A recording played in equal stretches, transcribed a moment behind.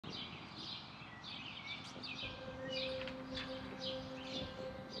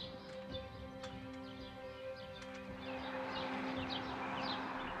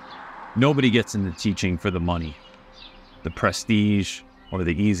Nobody gets into teaching for the money, the prestige, or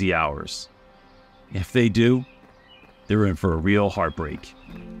the easy hours. If they do, they're in for a real heartbreak.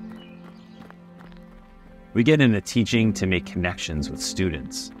 We get into teaching to make connections with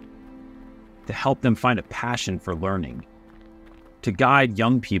students, to help them find a passion for learning, to guide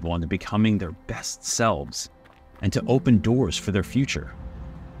young people into becoming their best selves, and to open doors for their future.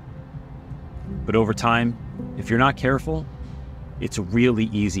 But over time, if you're not careful, it's really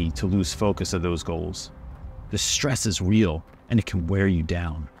easy to lose focus of those goals. The stress is real, and it can wear you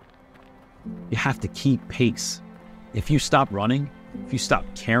down. You have to keep pace. If you stop running, if you stop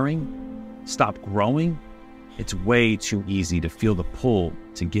caring, stop growing, it's way too easy to feel the pull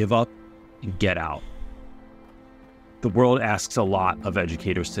to give up and get out. The world asks a lot of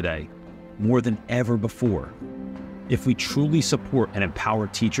educators today, more than ever before. If we truly support and empower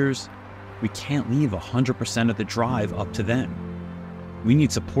teachers, we can't leave 100% of the drive up to them. We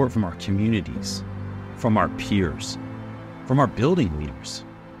need support from our communities, from our peers, from our building leaders.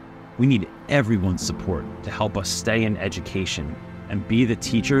 We need everyone's support to help us stay in education and be the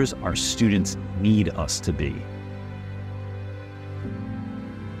teachers our students need us to be.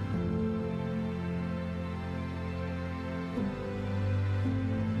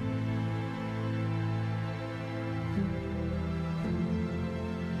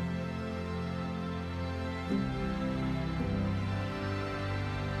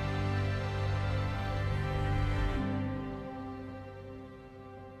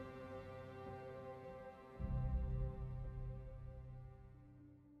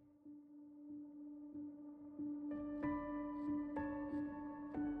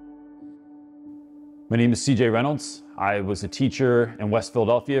 My name is CJ Reynolds. I was a teacher in West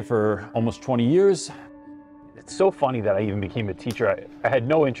Philadelphia for almost 20 years. It's so funny that I even became a teacher. I had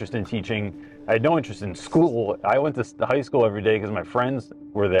no interest in teaching. I had no interest in school. I went to high school every day because my friends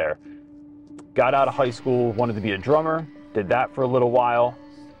were there. Got out of high school, wanted to be a drummer, did that for a little while,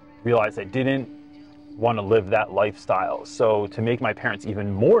 realized I didn't want to live that lifestyle. So to make my parents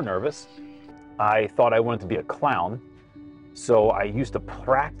even more nervous, I thought I wanted to be a clown. So I used to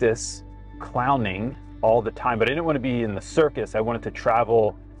practice clowning all the time, but I didn't want to be in the circus. I wanted to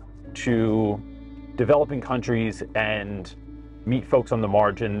travel to developing countries and meet folks on the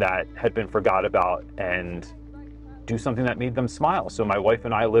margin that had been forgot about and do something that made them smile. So my wife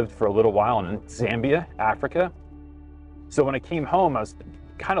and I lived for a little while in Zambia, Africa. So when I came home, I was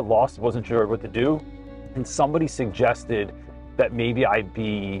kind of lost, wasn't sure what to do. And somebody suggested that maybe I'd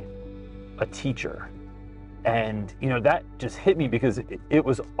be a teacher. And, you know, that just hit me because it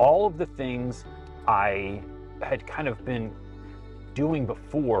was all of the things I had kind of been doing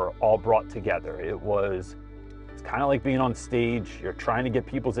before all brought together. It's kind of like being on stage. You're trying to get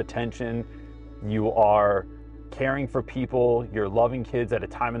people's attention. You are caring for people. You're loving kids at a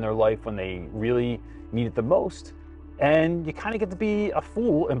time in their life when they really need it the most. And you kind of get to be a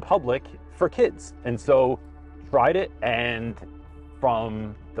fool in public for kids. And so tried it, and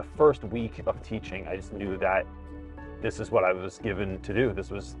from the first week of teaching, I just knew that this is what I was given to do.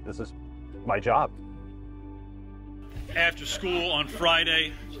 This is my job. After school on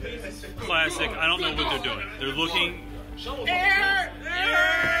Friday, classic. I don't know what they're doing. They're looking.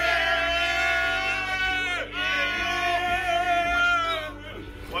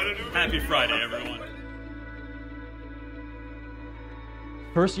 Happy Friday, everyone.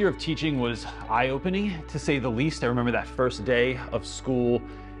 First year of teaching was eye-opening, to say the least. I remember that first day of school,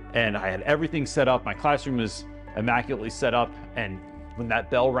 and I had everything set up. My classroom was immaculately set up, and when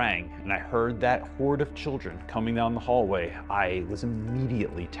that bell rang and I heard that horde of children coming down the hallway, I was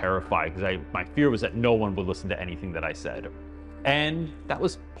immediately terrified because my fear was that no one would listen to anything that I said. And that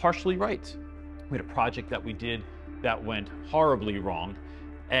was partially right. We had a project that we did that went horribly wrong,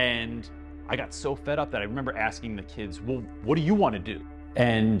 and I got so fed up that I remember asking the kids, well, what do you want to do?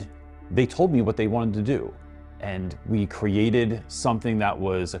 And they told me what they wanted to do. And we created something that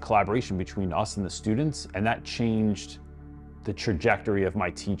was a collaboration between us and the students, and that changed the trajectory of my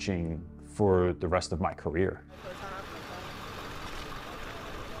teaching for the rest of my career.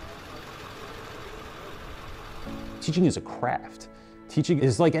 Teaching is a craft. Teaching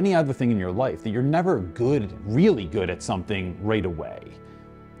is like any other thing in your life, that you're never really good at something right away.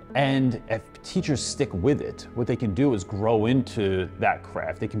 And if teachers stick with it, what they can do is grow into that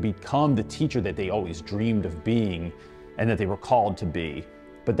craft. They can become the teacher that they always dreamed of being and that they were called to be.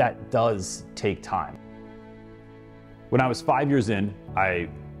 But that does take time. When I was 5 years in, I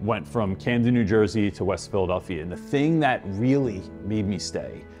went from Camden, New Jersey to West Philadelphia. And the thing that really made me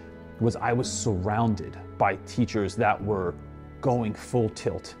stay was I was surrounded by teachers that were going full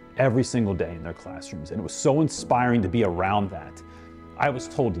tilt every single day in their classrooms. And it was so inspiring to be around that. I was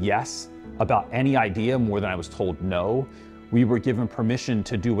told yes about any idea more than I was told no. We were given permission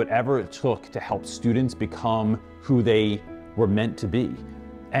to do whatever it took to help students become who they were meant to be.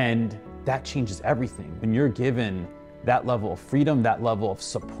 And that changes everything. When you're given that level of freedom, that level of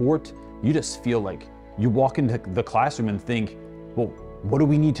support, you just feel like you walk into the classroom and think, well, what do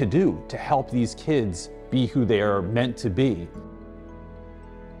we need to do to help these kids be who they are meant to be?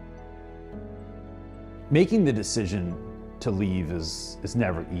 Making the decision to leave is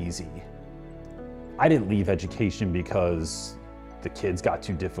never easy. I didn't leave education because the kids got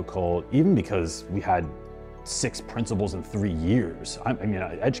too difficult, even because we had 6 principals in 3 years. I mean,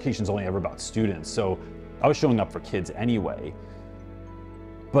 education's only ever about students, so I was showing up for kids anyway.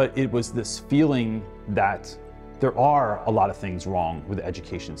 But it was this feeling that there are a lot of things wrong with the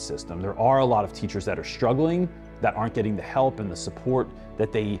education system. There are a lot of teachers that are struggling, that aren't getting the help and the support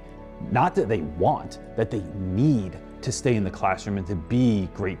that they, not that they want, that they need to stay in the classroom and to be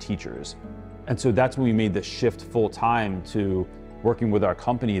great teachers. And so that's when we made the shift full time to working with our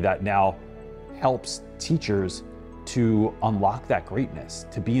company that now helps teachers to unlock that greatness,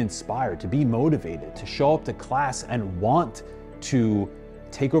 to be inspired, to be motivated, to show up to class and want to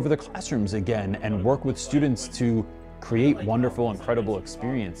take over the classrooms again and work with students to create wonderful, incredible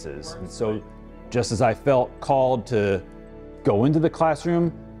experiences. And so just as I felt called to go into the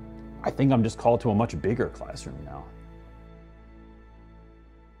classroom, I think I'm just called to a much bigger classroom now.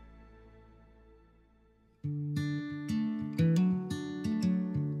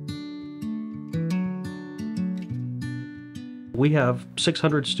 We have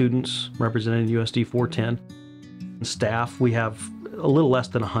 600 students representing USD 410. Staff, we have a little less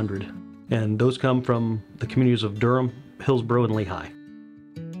than 100, and those come from the communities of Durham, Hillsboro, and Lehigh.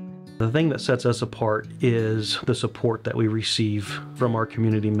 The thing that sets us apart is the support that we receive from our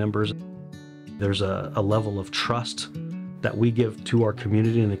community members. There's a level of trust that we give to our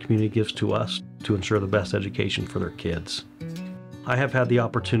community and the community gives to us to ensure the best education for their kids. I have had the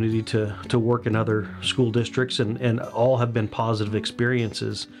opportunity to work in other school districts and all have been positive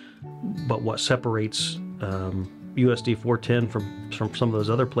experiences, but what separates USD 410 from some of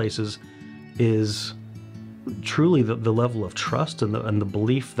those other places is truly the level of trust and the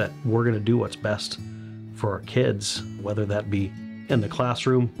belief that we're going to do what's best for our kids, whether that be in the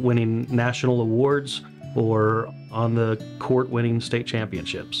classroom winning national awards or on the court winning state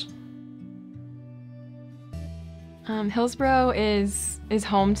championships. Hillsboro is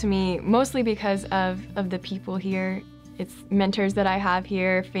home to me mostly because of the people here. It's mentors that I have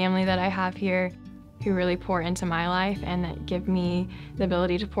here, family that I have here who really pour into my life and that give me the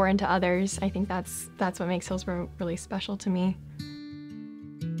ability to pour into others. I think that's what makes Hillsboro really special to me.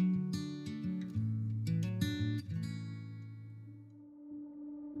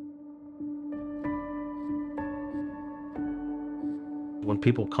 When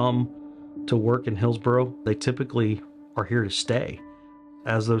people come to work in Hillsboro, they typically are here to stay.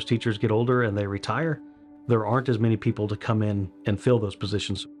 As those teachers get older and they retire, there aren't as many people to come in and fill those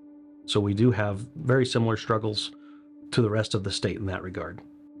positions. So we do have very similar struggles to the rest of the state in that regard.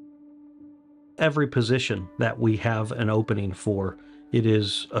 Every position that we have an opening for, it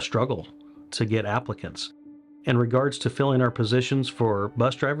is a struggle to get applicants. In regards to filling our positions for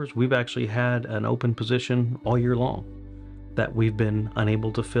bus drivers, we've actually had an open position all year long that we've been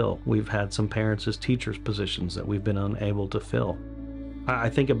unable to fill. We've had some parents as teachers positions that we've been unable to fill. I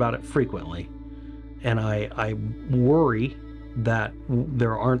think about it frequently, and I worry that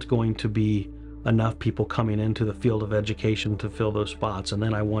there aren't going to be enough people coming into the field of education to fill those spots. And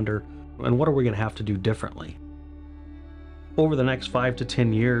then I wonder, and what are we going to have to do differently? Over the next 5 to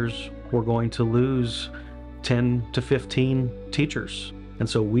 10 years, we're going to lose 10 to 15 teachers. And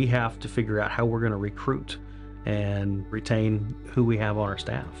so we have to figure out how we're going to recruit and retain who we have on our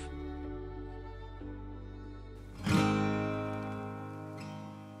staff.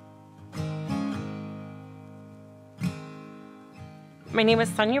 My name is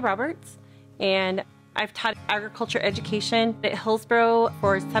Sonia Roberts, and I've taught agriculture education at Hillsboro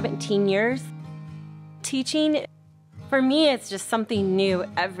for 17 years. Teaching, for me, it's just something new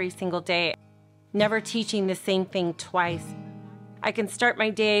every single day. Never teaching the same thing twice. I can start my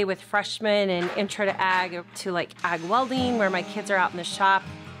day with freshmen and intro to ag welding, where my kids are out in the shop.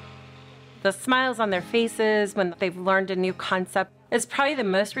 The smiles on their faces when they've learned a new concept is probably the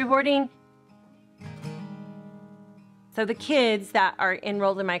most rewarding. So the kids that are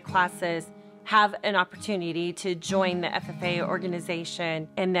enrolled in my classes have an opportunity to join the FFA organization,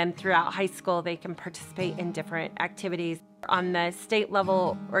 and then throughout high school they can participate in different activities on the state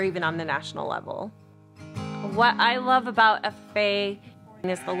level or even on the national level. What I love about FFA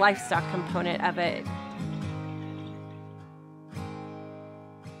is the livestock component of it.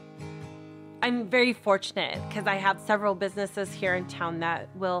 I'm very fortunate because I have several businesses here in town that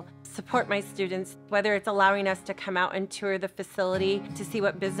will support my students, whether it's allowing us to come out and tour the facility to see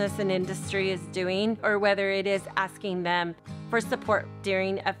what business and industry is doing, or whether it is asking them for support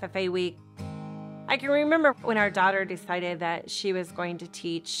during FFA week. I can remember when our daughter decided that she was going to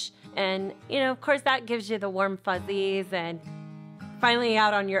teach, and of course that gives you the warm fuzzies, and finally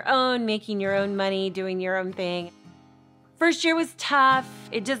out on your own, making your own money, doing your own thing. First year was tough.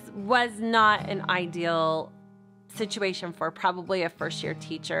 It just was not an ideal situation for probably a first-year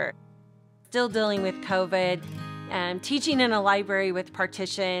teacher. Still dealing with COVID, and teaching in a library with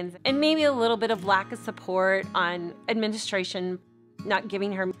partitions, and maybe a little bit of lack of support on administration, not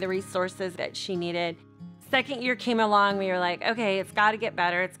giving her the resources that she needed. Second year came along, we were like, okay, it's gotta get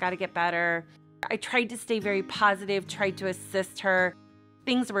better, it's gotta get better. I tried to stay very positive, tried to assist her.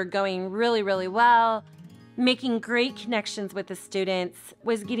 Things were going really, really well. Making great connections with the students,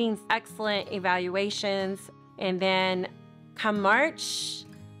 was getting excellent evaluations. And then come March,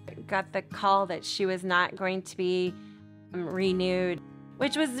 got the call that she was not going to be renewed,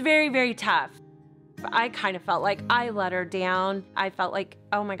 which was very, very tough. I kind of felt like I let her down. I felt like,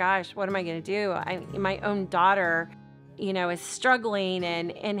 oh my gosh, what am I gonna do? My own daughter, is struggling,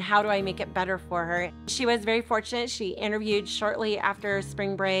 and how do I make it better for her? She was very fortunate. She interviewed shortly after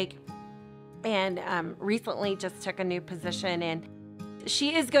spring break, and recently just took a new position, and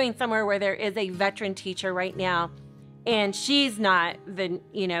she is going somewhere where there is a veteran teacher right now, and she's not the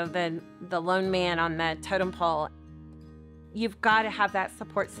lone man on the totem pole. You've got to have that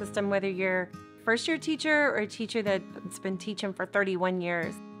support system, whether you're a first-year teacher or a teacher that's been teaching for 31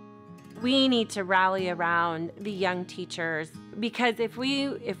 years. We need to rally around the young teachers, because if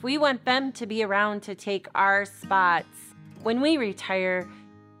we want them to be around to take our spots when we retire,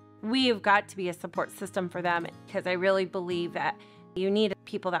 we have got to be a support system for them, because I really believe that you need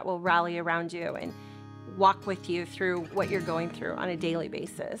people that will rally around you and walk with you through what you're going through on a daily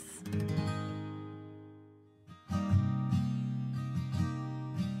basis.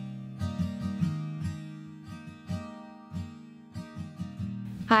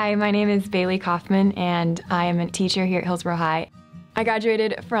 Hi, my name is Bailey Kaufman, and I am a teacher here at Hillsboro High. I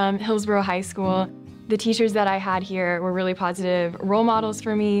graduated from Hillsboro High School. The teachers that I had here were really positive role models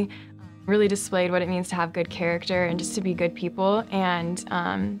for me, really displayed what it means to have good character and just to be good people. And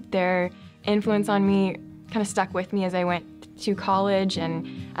their influence on me kind of stuck with me as I went to college and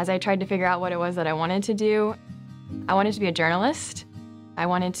as I tried to figure out what it was that I wanted to do. I wanted to be a journalist. I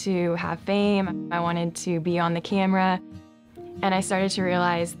wanted to have fame. I wanted to be on the camera. And I started to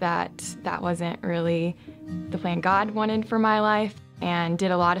realize that that wasn't really the plan God wanted for my life, and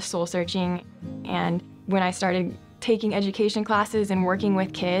did a lot of soul searching. And when I started taking education classes and working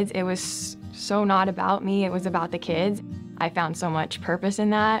with kids, it was so not about me, it was about the kids. I found so much purpose in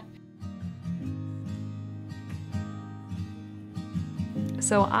that.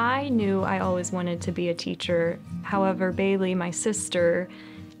 So I knew I always wanted to be a teacher. However, Bailey, my sister,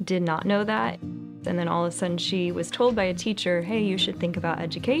 did not know that. And then all of a sudden she was told by a teacher, hey, you should think about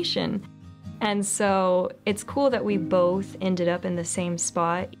education. And so it's cool that we both ended up in the same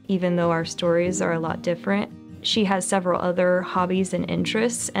spot, even though our stories are a lot different. She has several other hobbies and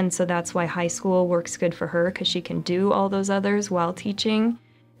interests, and so that's why high school works good for her, because she can do all those others while teaching.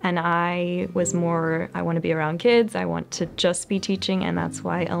 And I was more, I want to be around kids, I want to just be teaching, and that's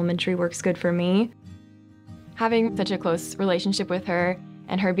why elementary works good for me. Having such a close relationship with her,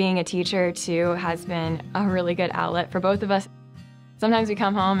 and her being a teacher too, has been a really good outlet for both of us. Sometimes we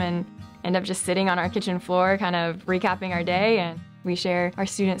come home and end up just sitting on our kitchen floor, kind of recapping our day, and we share our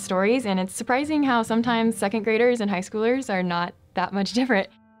student stories, and it's surprising how sometimes second graders and high schoolers are not that much different.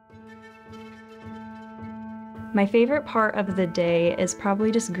 My favorite part of the day is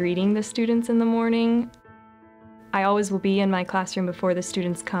probably just greeting the students in the morning. I always will be in my classroom before the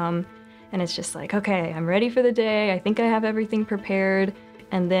students come, and it's just like, okay, I'm ready for the day, I think I have everything prepared.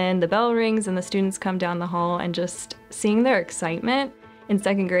 And then the bell rings and the students come down the hall, and just seeing their excitement. In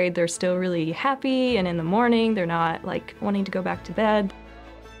second grade, they're still really happy, and in the morning, they're not like wanting to go back to bed.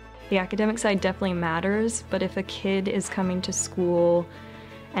 The academic side definitely matters, but if a kid is coming to school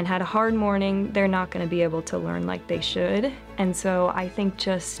and had a hard morning, they're not going to be able to learn like they should. And so I think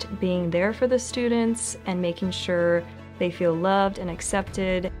just being there for the students and making sure they feel loved and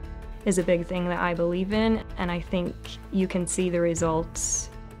accepted is a big thing that I believe in, and I think you can see the results.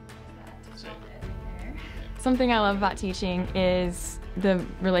 Something I love about teaching is the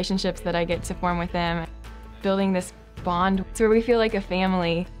relationships that I get to form with them. Building this bond, it's where we feel like a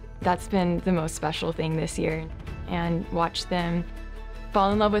family. That's been the most special thing this year, and watch them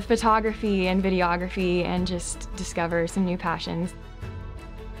fall in love with photography and videography and just discover some new passions.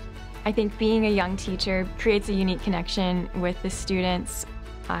 I think being a young teacher creates a unique connection with the students.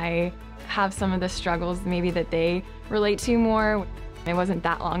 I have some of the struggles maybe that they relate to more. It wasn't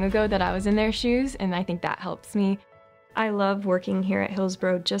that long ago that I was in their shoes, and I think that helps me. I love working here at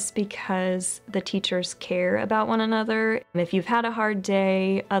Hillsboro just because the teachers care about one another. If you've had a hard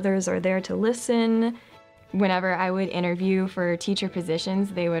day, others are there to listen. Whenever I would interview for teacher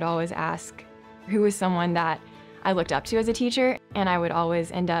positions, they would always ask who was someone that I looked up to as a teacher, and I would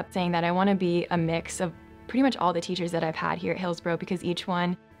always end up saying that I want to be a mix of pretty much all the teachers that I've had here at Hillsboro, because each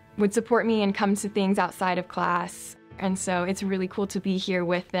one would support me and come to things outside of class. And so it's really cool to be here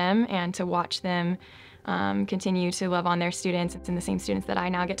with them and to watch them continue to love on their students and the same students that I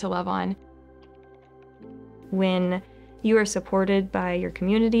now get to love on. When you are supported by your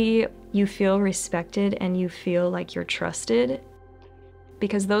community, you feel respected and you feel like you're trusted,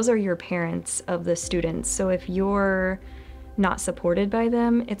 because those are your parents of the students. So if you're not supported by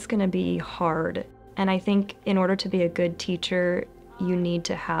them, it's going to be hard. And I think in order to be a good teacher, you need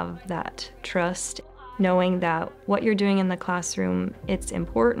to have that trust, knowing that what you're doing in the classroom, it's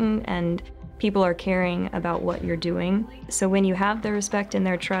important and people are caring about what you're doing. So when you have their respect and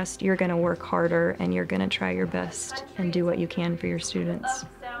their trust, you're going to work harder and you're going to try your best and do what you can for your students.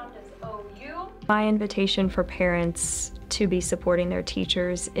 My invitation for parents to be supporting their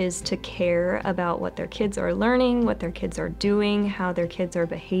teachers is to care about what their kids are learning, what their kids are doing, how their kids are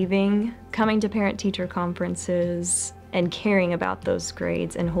behaving. Coming to parent-teacher conferences and caring about those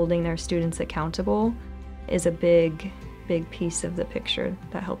grades and holding their students accountable is a big piece of the picture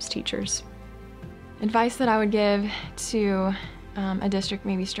that helps teachers. Advice that I would give to a district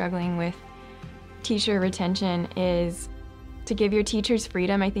maybe struggling with teacher retention is to give your teachers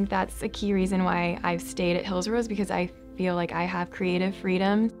freedom. I think that's a key reason why I've stayed at Hillsboro, is because I feel like I have creative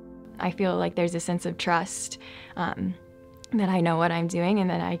freedom. I feel like there's a sense of trust that I know what I'm doing and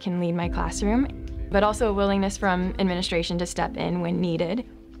that I can lead my classroom, but also a willingness from administration to step in when needed.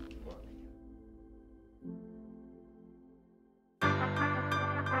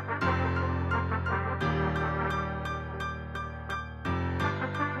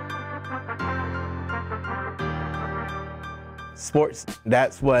 Sports,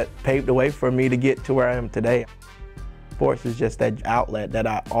 that's what paved the way for me to get to where I am today. Sports is just that outlet that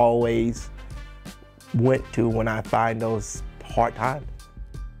I always went to when I find those hard times.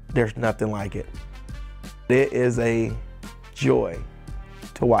 There's nothing like it. It is a joy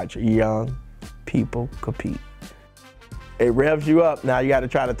to watch young people compete. It revs you up. Now you got to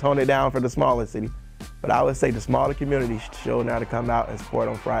try to tone it down for the smaller city. But I would say the smaller communities show now to come out and support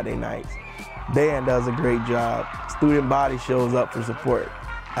on Friday nights. Band does a great job. Student body shows up for support.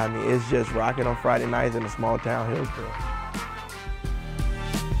 I mean, it's just rocking on Friday nights in a small town, Hillsboro.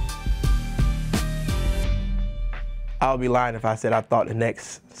 I would be lying if I said I thought the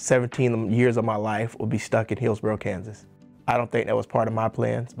next 17 years of my life would be stuck in Hillsboro, Kansas. I don't think that was part of my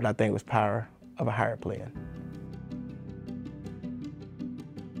plans, but I think it was power of a higher plan.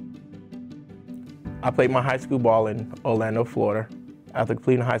 I played my high school ball in Orlando, Florida. After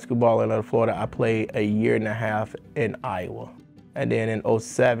completing high school ball in Orlando, Florida, I played a year and a half in Iowa. And then in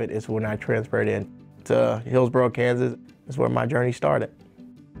 '07 is when I transferred in to Hillsboro, Kansas. That's where my journey started.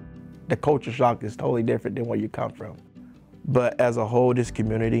 The culture shock is totally different than where you come from. But as a whole, this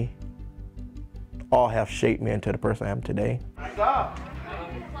community all have shaped me into the person I am today.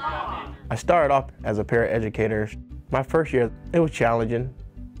 I started off as a paraeducator. My first year, it was challenging,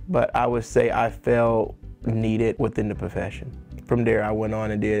 but I would say I felt needed within the profession. From there, I went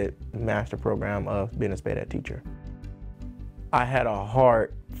on and did a master program of being a special ed teacher. I had a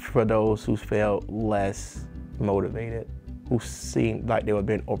heart for those who felt less motivated, who seemed like they were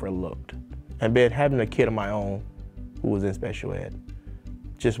being overlooked. And then having a kid of my own who was in special ed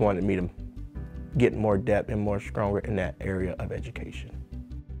just wanted me to get more depth and more stronger in that area of education.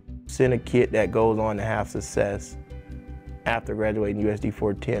 Seeing a kid that goes on to have success after graduating USD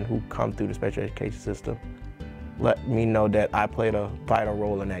 410 who come through the special education system let me know that I played a vital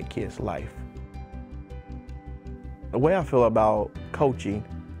role in that kid's life. The way I feel about coaching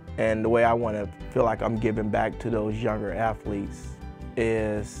and the way I want to feel like I'm giving back to those younger athletes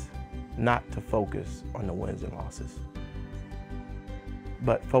is not to focus on the wins and losses,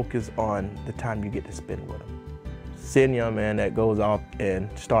 but focus on the time you get to spend with them. Seeing a young man that goes off and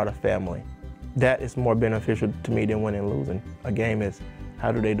start a family, that is more beneficial to me than winning and losing. A game is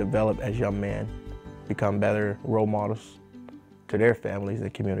how do they develop as young men, become better role models to their families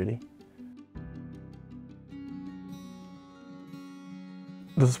and community.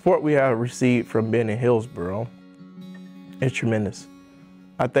 The support we have received from being in Hillsboro is tremendous.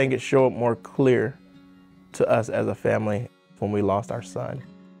 I think it showed more clear to us as a family when we lost our son.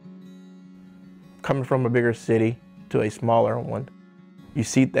 coming from a bigger city to a smaller one, you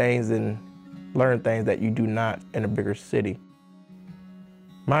see things and learn things that you do not in a bigger city.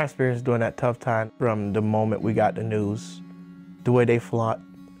 My experience during that tough time, from the moment we got the news, the way they flocked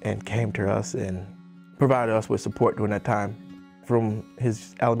and came to us and provided us with support during that time, from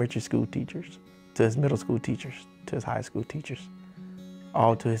his elementary school teachers, to his middle school teachers, to his high school teachers,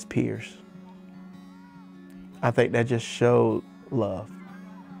 all to his peers. I think that just showed love.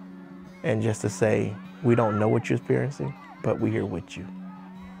 And just to say, we don't know what you're experiencing, but we're here with you.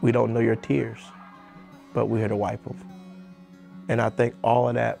 We don't know your tears, but we're here to wipe them. And I think all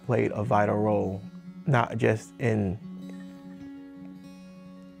of that played a vital role, not just in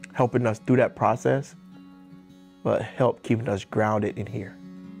helping us through that process, but help keeping us grounded in here.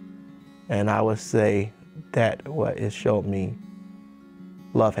 And I would say that what it showed me,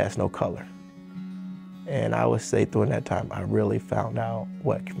 love has no color. And I would say during that time, I really found out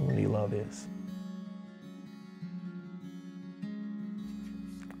what community love is.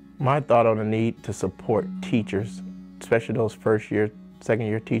 My thought on the need to support teachers, especially those first year, second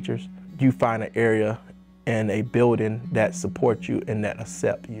year teachers, you find an area and a building that supports you and that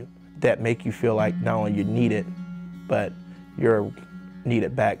accept you, that make you feel like not only you're needed, but you're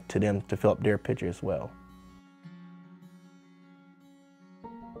needed back to them to fill up their picture as well.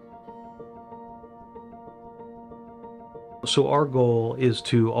 So our goal is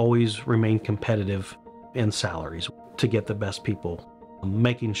to always remain competitive in salaries to get the best people,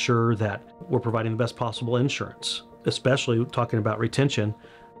 making sure that we're providing the best possible insurance, especially talking about retention.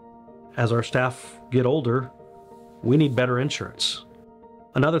 As our staff get older, we need better insurance.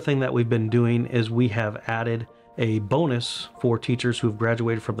 Another thing that we've been doing is we have added a bonus for teachers who have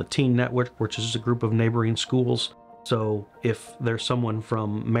graduated from the Teen Network, which is a group of neighboring schools. So if there's someone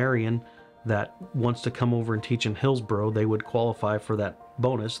from Marion that wants to come over and teach in Hillsboro, they would qualify for that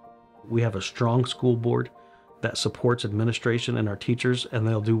bonus. We have a strong school board that supports administration and our teachers, and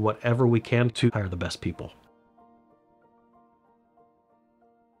they'll do whatever we can to hire the best people.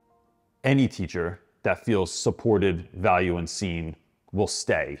 Any teacher that feels supported, valued, and seen will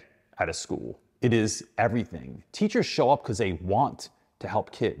stay at a school. It is everything. Teachers show up because they want to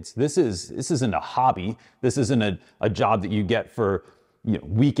help kids. This isn't a hobby. This isn't a job that you get for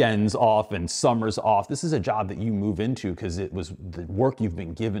weekends off and summers off. This is a job that you move into because it was the work you've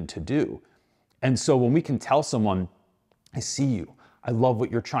been given to do. And so when we can tell someone, I see you, I love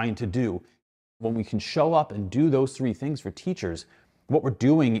what you're trying to do, when we can show up and do those three things for teachers, what we're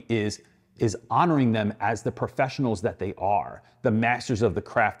doing is honoring them as the professionals that they are, the masters of the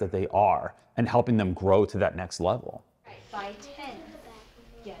craft that they are, and helping them grow to that next level. By 10.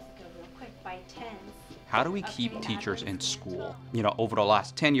 Yes, go real quick. By 10. How do we keep teachers in school? Over the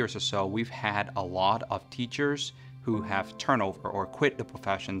last 10 years or so, we've had a lot of teachers who have turnover or quit the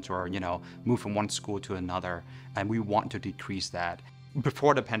professions or, move from one school to another, and we want to decrease that.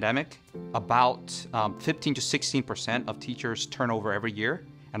 Before the pandemic, about 15 to 16% of teachers turnover every year,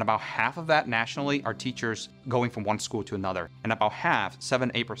 and about half of that nationally are teachers going from one school to another, and about half,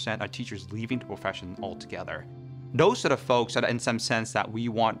 7-8%, are teachers leaving the profession altogether. Those are the folks that, in some sense, that we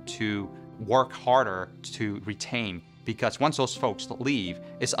want to work harder to retain, because once those folks leave,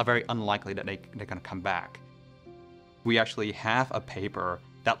 it's very unlikely that they're going to come back. We actually have a paper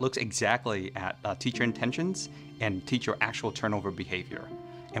that looks exactly at teacher intentions and teacher actual turnover behavior.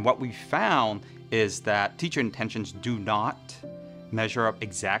 And what we found is that teacher intentions do not measure up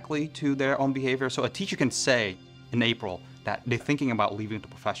exactly to their own behavior. So a teacher can say in April that they're thinking about leaving the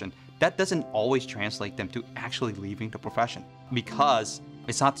profession. That doesn't always translate them to actually leaving the profession, because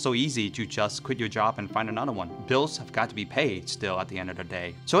it's not so easy to just quit your job and find another one. Bills have got to be paid still at the end of the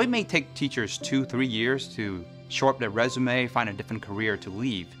day. So it may take teachers 2-3 years to shore up their resume, find a different career to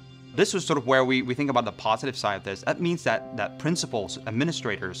leave. This was sort of where we think about the positive side of this. That means that principals,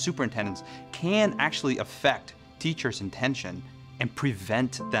 administrators, superintendents can actually affect teachers' intention and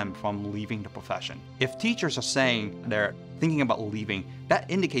prevent them from leaving the profession. If teachers are saying they're thinking about leaving, that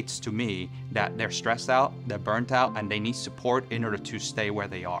indicates to me that they're stressed out, they're burnt out, and they need support in order to stay where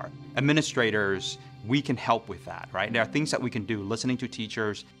they are. Administrators, we can help with that, right? There are things that we can do, listening to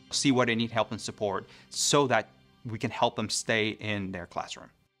teachers, see where they need help and support, so that we can help them stay in their classroom.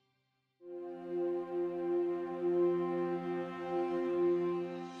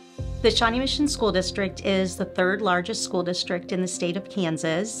 The Shawnee Mission School District is the third largest school district in the state of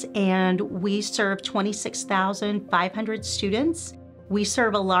Kansas, and we serve 26,500 students. We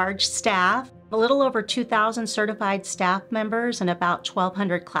serve a large staff, a little over 2,000 certified staff members and about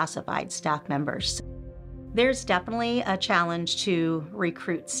 1,200 classified staff members. There's definitely a challenge to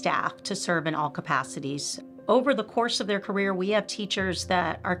recruit staff to serve in all capacities. Over the course of their career, we have teachers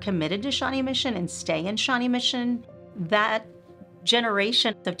that are committed to Shawnee Mission and stay in Shawnee Mission. That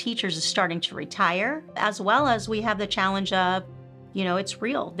generation of teachers is starting to retire, as well as we have the challenge of, it's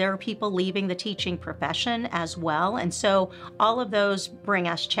real. There are people leaving the teaching profession as well. And so all of those bring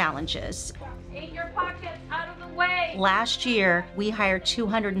us challenges. In your pockets, out of the way. Last year, we hired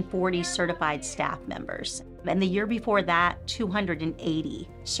 240 certified staff members. And the year before that, 280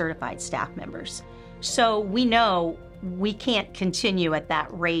 certified staff members. So we know we can't continue at that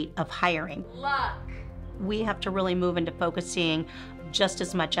rate of hiring. Luck. We have to really move into focusing just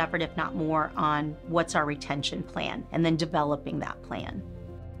as much effort, if not more, on what's our retention plan and then developing that plan.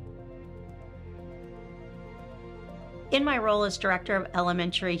 In my role as Director of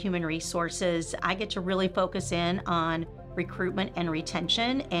Elementary Human Resources, I get to really focus in on recruitment and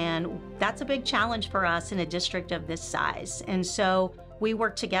retention, and that's a big challenge for us in a district of this size. And so we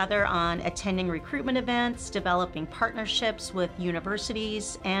work together on attending recruitment events, developing partnerships with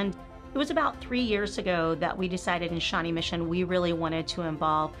universities, and it was about 3 years ago that we decided in Shawnee Mission we really wanted to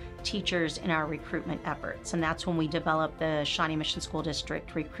involve teachers in our recruitment efforts. And that's when we developed the Shawnee Mission School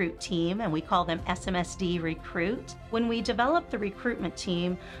District Recruit Team, and we call them SMSD Recruit. When we developed the recruitment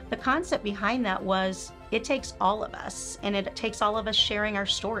team, the concept behind that was it takes all of us, and it takes all of us sharing our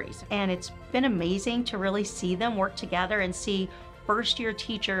stories. And it's been amazing to really see them work together and see first-year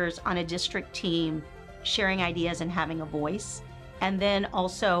teachers on a district team sharing ideas and having a voice, and then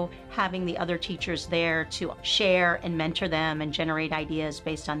also having the other teachers there to share and mentor them and generate ideas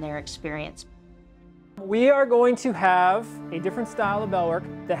based on their experience. We are going to have a different style of bell work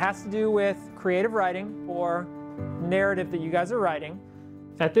that has to do with creative writing or narrative that you guys are writing.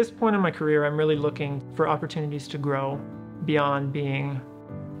 At this point in my career, I'm really looking for opportunities to grow beyond being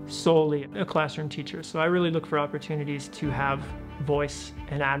solely a classroom teacher. So I really look for opportunities to have voice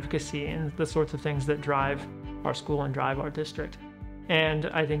and advocacy and the sorts of things that drive our school and drive our district. And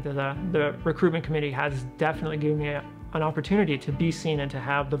I think that the recruitment committee has definitely given me an opportunity to be seen and to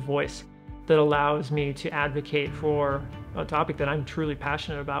have the voice that allows me to advocate for a topic that I'm truly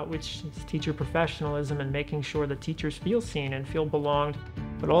passionate about, which is teacher professionalism and making sure that teachers feel seen and feel belonged,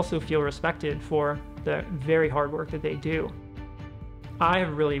 but also feel respected for the very hard work that they do. I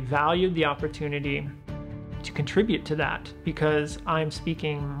have really valued the opportunity to contribute to that because I'm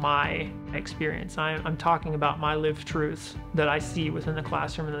speaking my experience. I'm talking about my lived truths that I see within the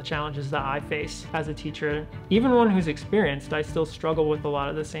classroom and the challenges that I face as a teacher. Even one who's experienced, I still struggle with a lot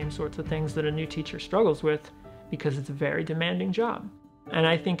of the same sorts of things that a new teacher struggles with because it's a very demanding job. And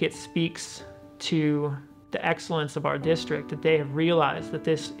I think it speaks to the excellence of our district that they have realized that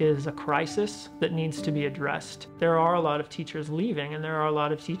this is a crisis that needs to be addressed. There are a lot of teachers leaving, and there are a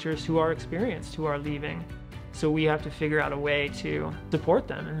lot of teachers who are experienced who are leaving. So we have to figure out a way to support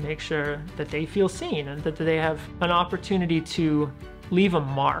them and make sure that they feel seen and that they have an opportunity to leave a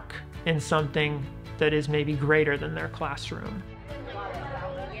mark in something that is maybe greater than their classroom.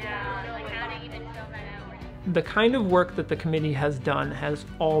 The kind of work that the committee has done has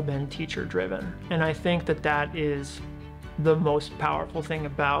all been teacher driven. And I think that that is the most powerful thing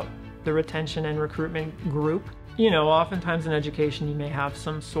about the retention and recruitment group. Oftentimes in education you may have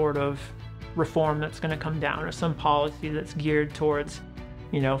some sort of reform that's going to come down or some policy that's geared towards,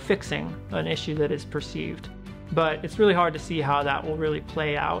 fixing an issue that is perceived. But it's really hard to see how that will really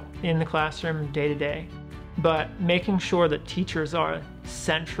play out in the classroom day to day. But making sure that teachers are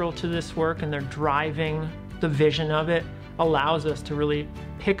central to this work and they're driving the vision of it allows us to really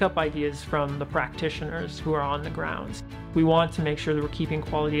pick up ideas from the practitioners who are on the grounds. We want to make sure that we're keeping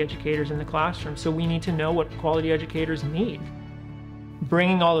quality educators in the classroom, so we need to know what quality educators need.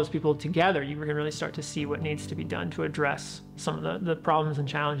 Bringing all those people together, you can really start to see what needs to be done to address some of the problems and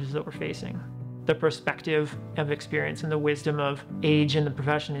challenges that we're facing. The perspective of experience and the wisdom of age in the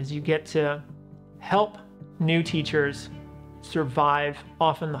profession is you get to help new teachers survive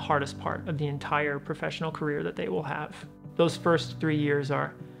often the hardest part of the entire professional career that they will have. Those first 3 years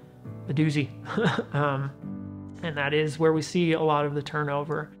are a doozy. And that is where we see a lot of the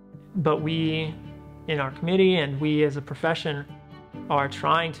turnover. But we in our committee and we as a profession are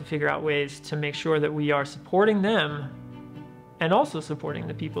trying to figure out ways to make sure that we are supporting them and also supporting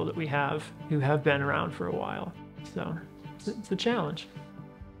the people that we have who have been around for a while. So it's a challenge.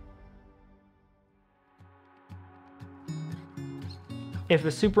 If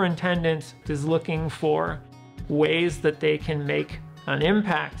a superintendent is looking for ways that they can make an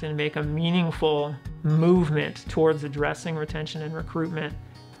impact and make a meaningful movement towards addressing retention and recruitment,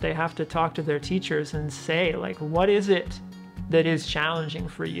 they have to talk to their teachers and say, like, what is it that is challenging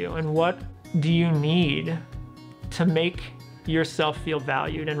for you and what do you need to make yourself feel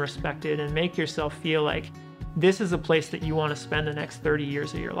valued and respected and make yourself feel like this is a place that you want to spend the next 30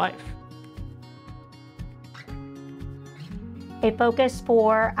 years of your life. A focus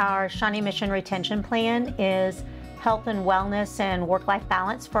for our Shawnee Mission Retention Plan is health and wellness and work-life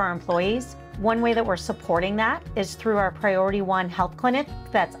balance for our employees. One way that we're supporting that is through our Priority 1 Health Clinic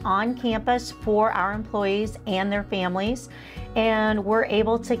that's on campus for our employees and their families. And we're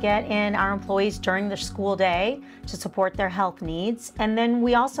able to get in our employees during the school day to support their health needs. And then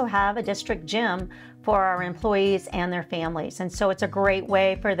we also have a district gym for our employees and their families. And so it's a great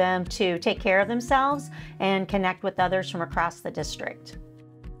way for them to take care of themselves and connect with others from across the district.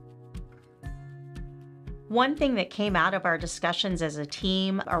 One thing that came out of our discussions as a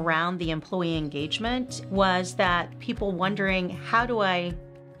team around the employee engagement was that people wondering, how do I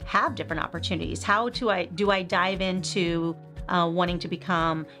have different opportunities? How do I dive into wanting to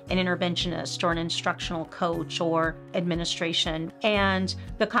become an interventionist or an instructional coach or administration? And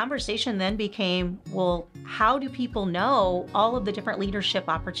the conversation then became, well, how do people know all of the different leadership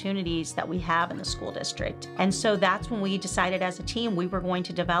opportunities that we have in the school district? And so that's when we decided as a team we were going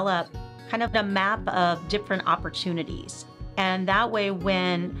to develop kind of a map of different opportunities. And that way,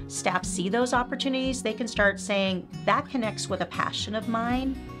 when staff see those opportunities, they can start saying, that connects with a passion of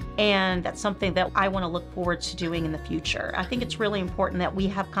mine, and that's something that I want to look forward to doing in the future. I think it's really important that we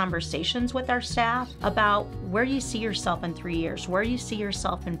have conversations with our staff about where do you see yourself in 3 years, where do you see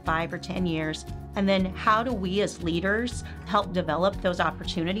yourself in 5 or 10 years, and then how do we as leaders help develop those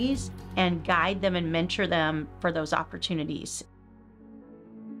opportunities and guide them and mentor them for those opportunities.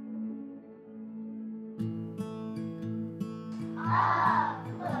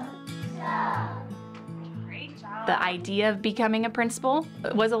 The idea of becoming a principal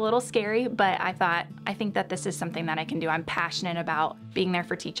was a little scary, but I think that this is something that I can do. I'm passionate about being there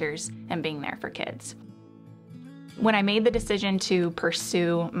for teachers and being there for kids. When I made the decision to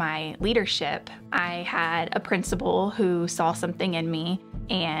pursue my leadership, I had a principal who saw something in me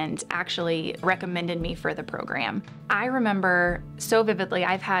and actually recommended me for the program. I remember so vividly,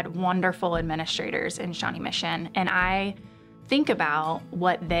 I've had wonderful administrators in Shawnee Mission, and I think about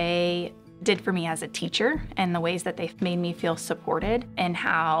what they did for me as a teacher and the ways that they've made me feel supported and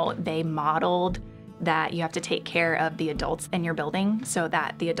how they modeled that you have to take care of the adults in your building so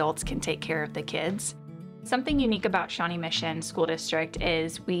that the adults can take care of the kids. Something unique about Shawnee Mission School District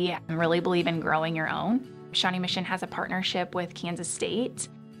is we really believe in growing your own. Shawnee Mission has a partnership with Kansas State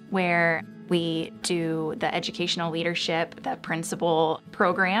where we do the educational leadership, the principal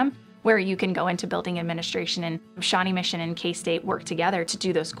program, where you can go into building administration, and Shawnee Mission and K-State work together to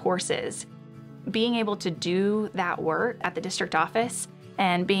do those courses. Being able to do that work at the district office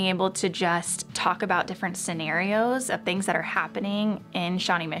and being able to just talk about different scenarios of things that are happening in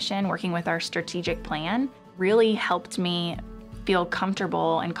Shawnee Mission, working with our strategic plan, really helped me feel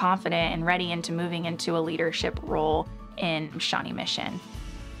comfortable and confident and ready into moving into a leadership role in Shawnee Mission.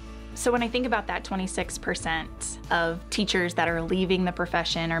 So when I think about that 26% of teachers that are leaving the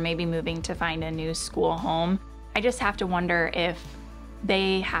profession or maybe moving to find a new school home, I just have to wonder if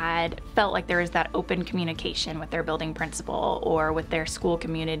they had felt like there was that open communication with their building principal or with their school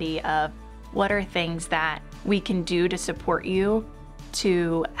community of what are things that we can do to support you,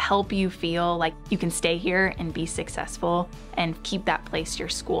 to help you feel like you can stay here and be successful and keep that place your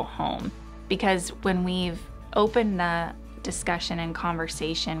school home. Because when we've opened the discussion and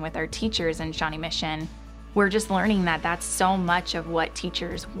conversation with our teachers in Shawnee Mission, we're just learning that that's so much of what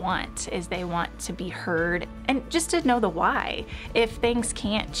teachers want, is they want to be heard and just to know the why. If things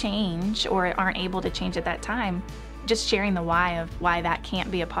can't change or aren't able to change at that time, just sharing the why of why that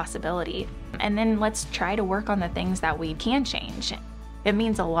can't be a possibility. And then let's try to work on the things that we can change. It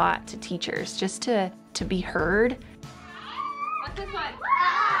means a lot to teachers just to be heard. What's this one?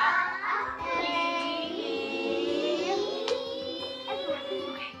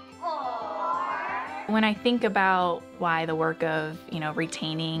 When I think about why the work of,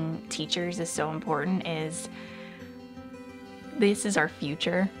 retaining teachers is so important is this is our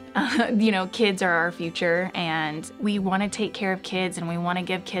future. Kids are our future, and we want to take care of kids and we want to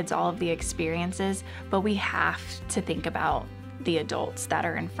give kids all of the experiences, but we have to think about the adults that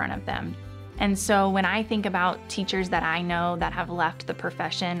are in front of them. And so when I think about teachers that I know that have left the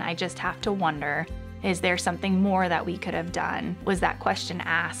profession, I just have to wonder, is there something more that we could have done? Was that question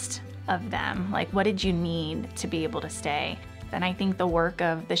asked of them? Like, what did you need to be able to stay? And I think the work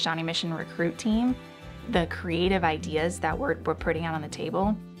of the Shawnee Mission recruit team, the creative ideas that we're putting out on the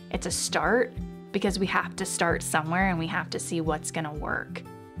table, it's a start, because we have to start somewhere and we have to see what's gonna work.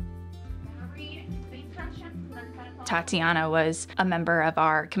 Tatiana was a member of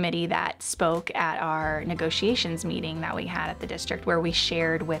our committee that spoke at our negotiations meeting that we had at the district, where we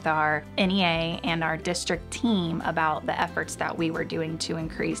shared with our NEA and our district team about the efforts that we were doing to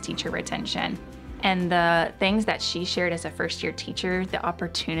increase teacher retention. And the things that she shared as a first-year teacher, the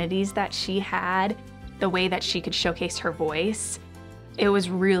opportunities that she had, the way that she could showcase her voice, it was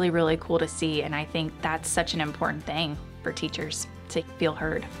really, really cool to see. And I think that's such an important thing for teachers to feel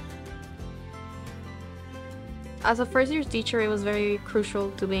heard. As a first-year teacher, it was very crucial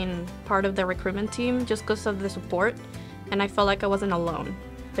to being part of the recruitment team just because of the support, and I felt like I wasn't alone.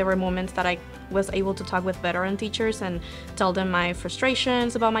 There were moments that I was able to talk with veteran teachers and tell them my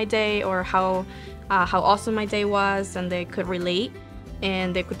frustrations about my day or how awesome my day was, and they could relate,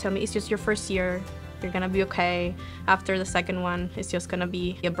 and they could tell me, it's just your first year, you're gonna be okay. After the second one, it's just gonna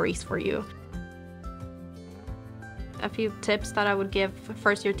be a breeze for you. A few tips that I would give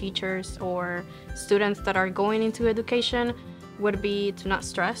first-year teachers or students that are going into education would be to not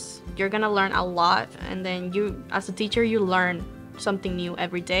stress. You're gonna learn a lot, and then you, as a teacher, you learn something new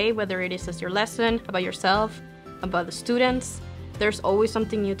every day, whether it is as your lesson, about yourself, about the students. There's always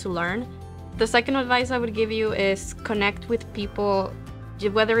something new to learn. The second advice I would give you is connect with people,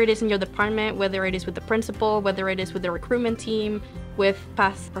 whether it is in your department, whether it is with the principal, whether it is with the recruitment team, with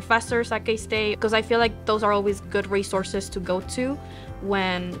past professors at K-State, because I feel like those are always good resources to go to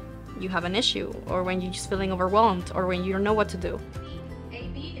when you have an issue, or when you're just feeling overwhelmed, or when you don't know what to do.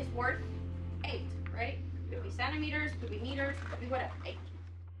 AB is worth 8, right? Could be centimeters, could be meters, could be whatever, 8.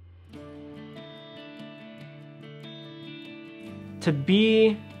 To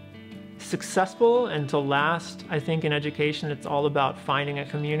be successful and to last, I think in education, it's all about finding a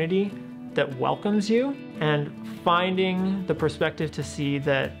community that welcomes you and finding the perspective to see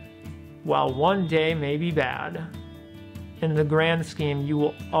that while one day may be bad, in the grand scheme, you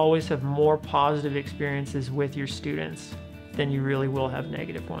will always have more positive experiences with your students than you really will have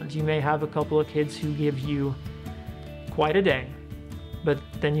negative ones. You may have a couple of kids who give you quite a day, but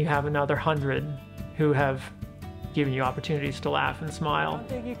then you have another 100 who have given you opportunities to laugh and smile. I don't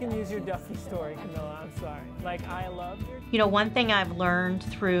think you can use your Duffy story, Camilla, I'm sorry. Like, I love your... You know, one thing I've learned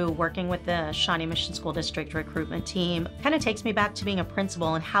through working with the Shawnee Mission School District recruitment team kind of takes me back to being a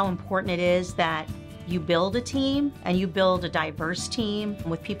principal and how important it is that you build a team and you build a diverse team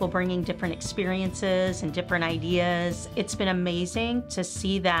with people bringing different experiences and different ideas. It's been amazing to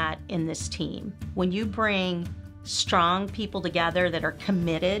see that in this team. When you bring strong people together that are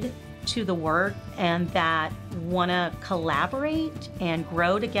committed to the work and that want to collaborate and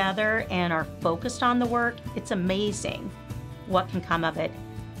grow together and are focused on the work, it's amazing what can come of it.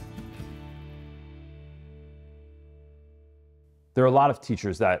 There are a lot of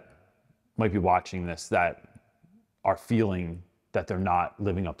teachers that might be watching this that are feeling that they're not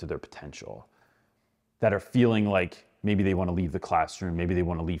living up to their potential, that are feeling like maybe they want to leave the classroom, maybe they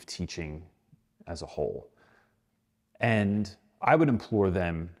want to leave teaching as a whole. And I would implore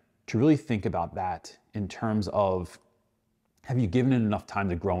them to really think about that in terms of, have you given it enough time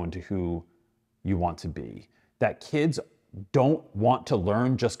to grow into who you want to be? That kids don't want to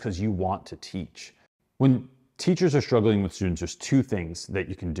learn just because you want to teach. When teachers are struggling with students, there's two things that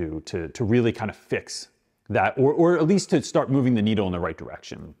you can do to really kind of fix that, or at least to start moving the needle in the right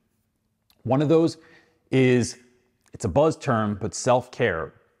direction. One of those is, it's a buzz term, but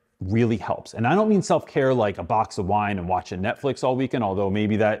self-care really helps. And I don't mean self-care like a box of wine and watching Netflix all weekend, although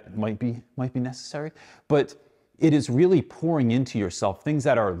maybe that might be necessary, but it is really pouring into yourself things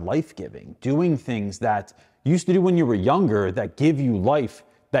that are life-giving, doing things that you used to do when you were younger that give you life,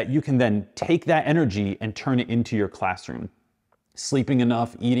 that you can then take that energy and turn it into your classroom. Sleeping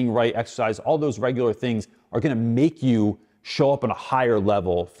enough, eating right, exercise, all those regular things are gonna make you show up on a higher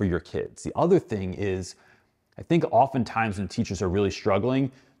level for your kids. The other thing is, I think oftentimes when teachers are really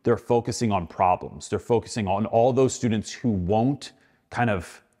struggling, they're focusing on problems. They're focusing on all those students who won't kind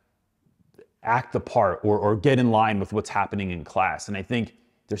of act the part or get in line with what's happening in class. And I think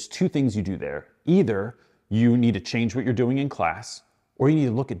there's two things you do there. Either you need to change what you're doing in class, or you need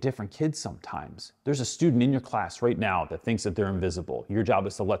to look at different kids sometimes. There's a student in your class right now that thinks that they're invisible. Your job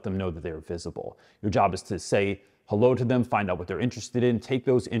is to let them know that they're visible. Your job is to say hello to them, find out what they're interested in, take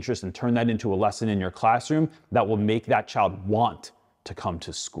those interests and turn that into a lesson in your classroom that will make that child want to come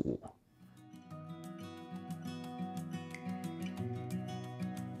to school.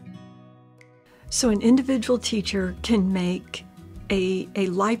 So an individual teacher can make a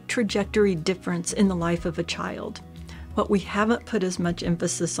life trajectory difference in the life of a child. What we haven't put as much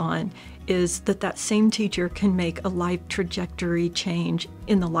emphasis on is that that same teacher can make a life trajectory change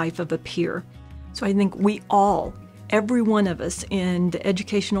in the life of a peer. So I think we all, every one of us in the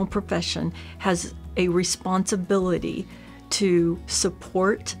educational profession has a responsibility to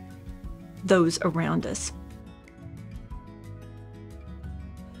support those around us.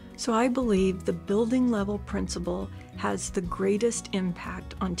 So I believe the building level principal has the greatest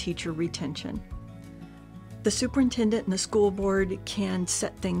impact on teacher retention. The superintendent and the school board can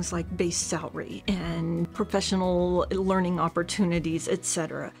set things like base salary and professional learning opportunities,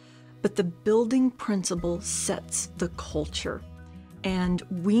 etc. But the building principal sets the culture. And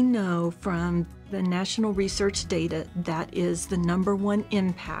we know from the national research data that is the #1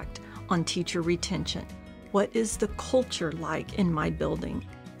 impact on teacher retention. What is the culture like in my building?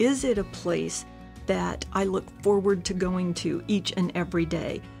 Is it a place that I look forward to going to each and every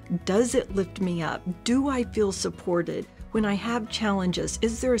day? Does it lift me up? Do I feel supported? When I have challenges,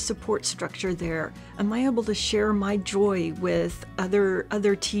 is there a support structure there? Am I able to share my joy with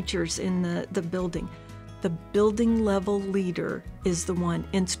other teachers in the building? The building level leader is the one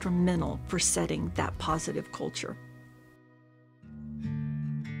instrumental for setting that positive culture.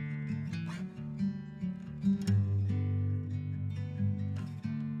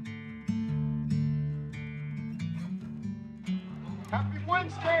 Happy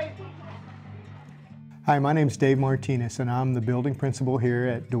Wednesday! Hi, my name is Dave Martinez, and I'm the building principal here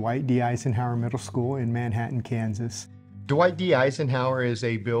at Dwight D. Eisenhower Middle School in Manhattan, Kansas. Dwight D. Eisenhower is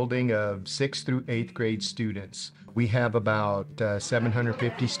a building of 6th through 8th grade students. We have about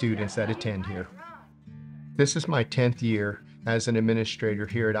 750 students that attend here. This is my 10th year as an administrator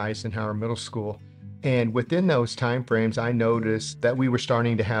here at Eisenhower Middle School. And within those time frames, I noticed that we were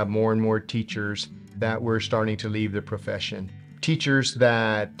starting to have more and more teachers that were starting to leave the profession. Teachers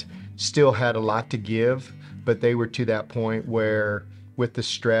that still had a lot to give, but they were to that point where with the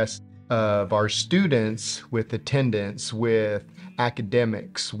stress of our students, with attendance, with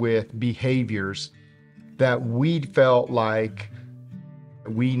academics, with behaviors, that we felt like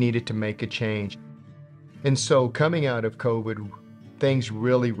we needed to make a change. And so coming out of COVID, things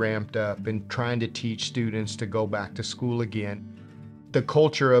really ramped up in trying to teach students to go back to school again. The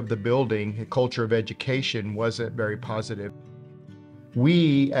culture of the building, the culture of education wasn't very positive.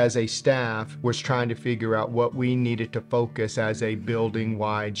 We, as a staff, was trying to figure out what we needed to focus as a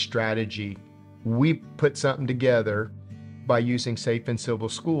building-wide strategy. We put something together by using Safe and Civil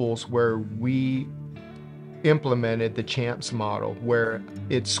Schools where we implemented the CHAMPS model, where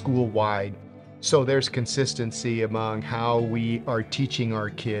it's school-wide. So there's consistency among how we are teaching our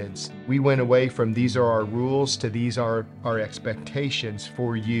kids. We went away from these are our rules to these are our expectations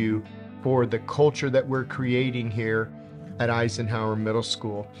for you, for the culture that we're creating here at Eisenhower Middle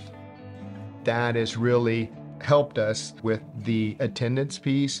School. That has really helped us with the attendance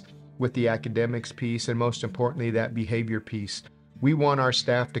piece, with the academics piece, and most importantly, that behavior piece. We want our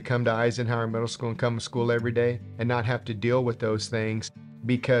staff to come to Eisenhower Middle School and come to school every day and not have to deal with those things,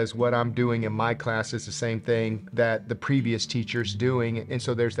 because what I'm doing in my class is the same thing that the previous teacher's doing, and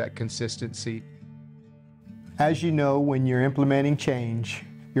so there's that consistency. As you know, when you're implementing change,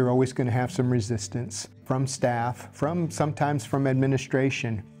 you're always going to have some resistance from staff, sometimes from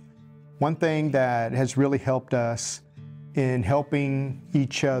administration. One thing that has really helped us in helping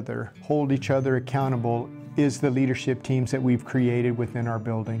each other, hold each other accountable, is the leadership teams that we've created within our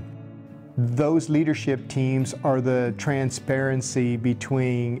building. Those leadership teams are the transparency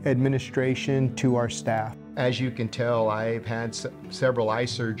between administration to our staff. As you can tell, I've had several eye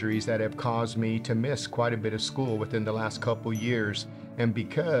surgeries that have caused me to miss quite a bit of school within the last couple years. And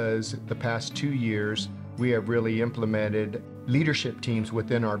because the past 2 years, we have really implemented leadership teams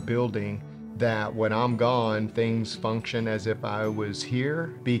within our building that when I'm gone, things function as if I was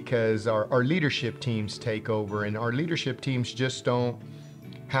here, because our leadership teams take over, and our leadership teams just don't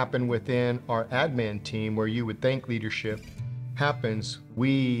happen within our admin team where you would think leadership happens.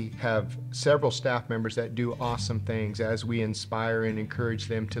 We have several staff members that do awesome things as we inspire and encourage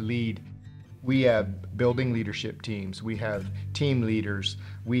them to lead. We have building leadership teams, we have team leaders,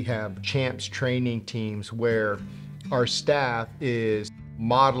 we have CHAMPS training teams where our staff is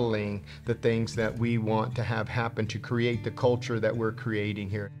modeling the things that we want to have happen to create the culture that we're creating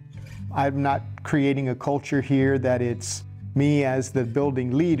here. I'm not creating a culture here that it's me as the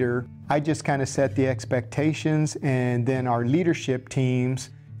building leader. I just kind of set the expectations, and then our leadership teams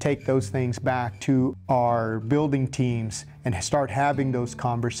take those things back to our building teams and start having those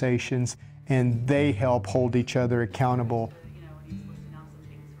conversations, and they help hold each other accountable.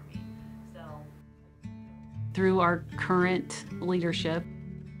 Through our current leadership,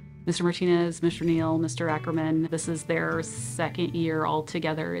 Mr. Martinez, Mr. Neal, Mr. Ackerman, this is their second year all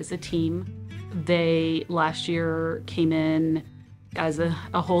together as a team. They last year came in As a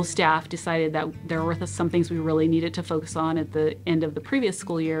whole staff decided that there were some things we really needed to focus on at the end of the previous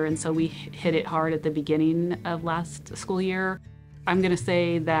school year, and so we hit it hard at the beginning of last school year. I'm going to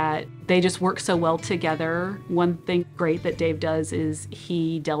say that they just work so well together. One thing great that Dave does is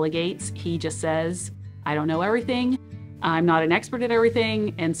he delegates. He just says, I don't know everything. I'm not an expert at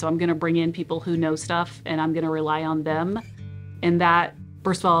everything, and so I'm going to bring in people who know stuff, and I'm going to rely on them. And that,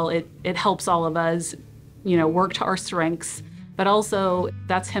 first of all, it helps all of us, work to our strengths. But also,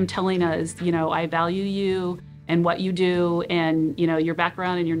 that's him telling us, I value you and what you do and, your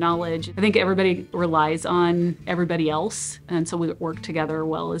background and your knowledge. I think everybody relies on everybody else, and so we work together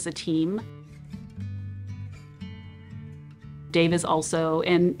well as a team. Dave is also,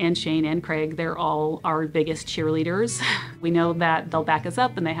 and Shane and Craig, they're all our biggest cheerleaders. We know that they'll back us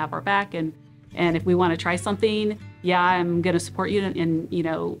up and they have our back, and if we want to try something, yeah, I'm going to support you, and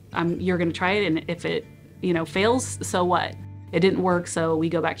you're going to try it, and if it, fails, so what? It didn't work, so we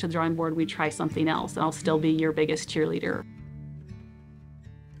go back to the drawing board, we try something else, and I'll still be your biggest cheerleader.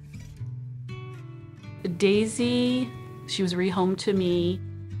 Daisy, she was rehomed to me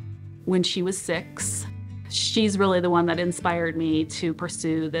when she was 6. She's really the one that inspired me to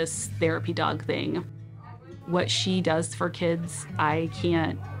pursue this therapy dog thing. What she does for kids, I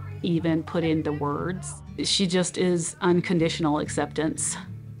can't even put into words. She just is unconditional acceptance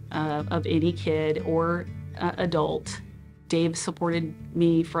of any kid or adult. Dave supported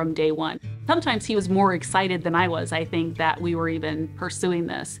me from day one. Sometimes he was more excited than I was, I think, that we were even pursuing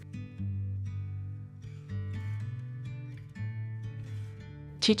this.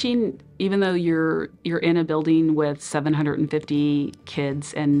 Teaching, even though you're in a building with 750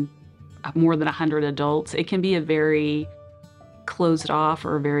 kids and more than 100 adults, it can be a very closed off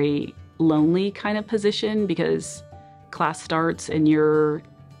or very lonely kind of position, because class starts and you're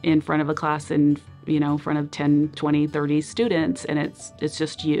in front of a class and in front of 10, 20, 30 students, and it's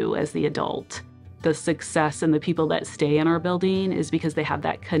just you as the adult. The success and the people that stay in our building is because they have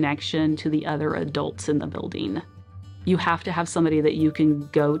that connection to the other adults in the building. You have to have somebody that you can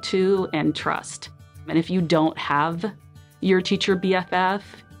go to and trust. And if you don't have your teacher BFF,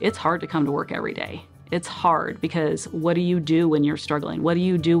 it's hard to come to work every day. It's hard because what do you do when you're struggling? What do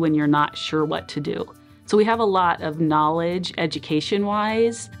you do when you're not sure what to do? So we have a lot of knowledge,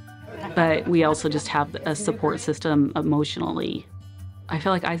 education-wise, but we also just have a support system emotionally. I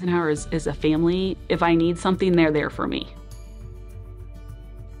feel like Eisenhower is a family. If I need something, they're there for me.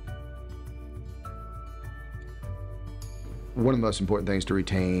 One of the most important things to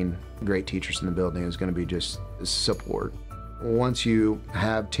retain great teachers in the building is going to be just support. Once you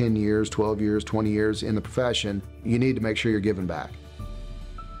have 10 years, 12 years, 20 years in the profession, you need to make sure you're giving back.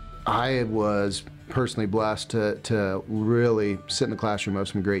 I was personally blessed to really sit in the classroom with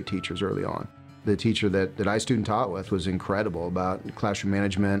some great teachers early on. The teacher that I student taught with was incredible about classroom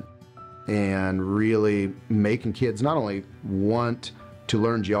management and really making kids not only want to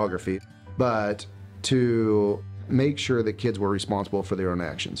learn geography, but to make sure that kids were responsible for their own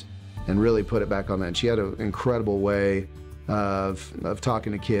actions and really put it back on that. And she had an incredible way of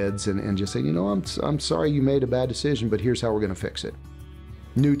talking to kids and just saying, I'm sorry you made a bad decision, but here's how we're going to fix it.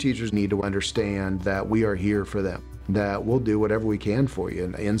 New teachers need to understand that we are here for them, that we'll do whatever we can for you.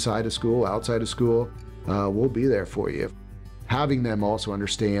 And inside of school, outside of school, we'll be there for you. Having them also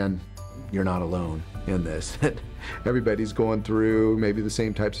understand you're not alone in this. Everybody's going through maybe the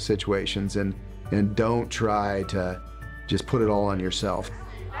same types of situations, and don't try to just put it all on yourself.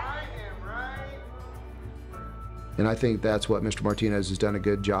 And I think that's what Mr. Martinez has done a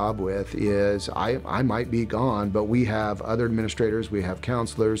good job with is I might be gone, but we have other administrators, we have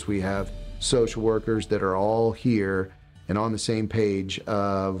counselors, we have social workers that are all here and on the same page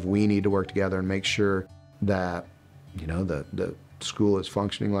of we need to work together and make sure that, the school is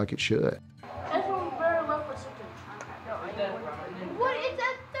functioning like it should.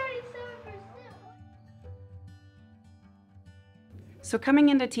 So coming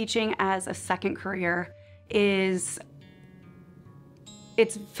into teaching as a second career it's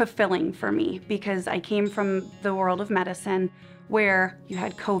fulfilling for me because I came from the world of medicine where you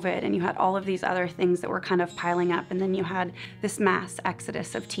had COVID and you had all of these other things that were kind of piling up, and then you had this mass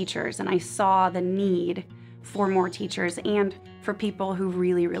exodus of teachers, and I saw the need for more teachers and for people who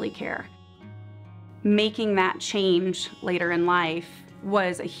really, really care. Making that change later in life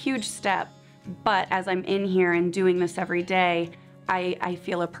was a huge step, but as I'm in here and doing this every day, I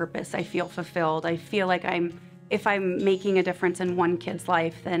feel a purpose, I feel fulfilled, I feel like if I'm making a difference in one kid's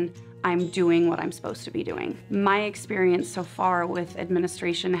life, then I'm doing what I'm supposed to be doing. My experience so far with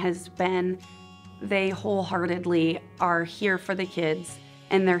administration has been they wholeheartedly are here for the kids,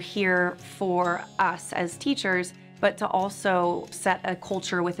 and they're here for us as teachers but to also set a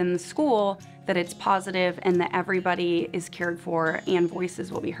culture within the school that it's positive and that everybody is cared for and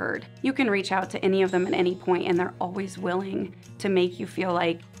voices will be heard. You can reach out to any of them at any point and they're always willing to make you feel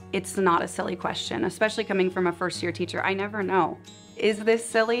like it's not a silly question, especially coming from a first-year teacher. I never know. Is this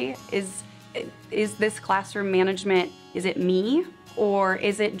silly? Is this classroom management, is it me? Or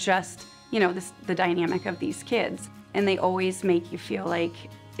is it just, you know, the dynamic of these kids? And they always make you feel like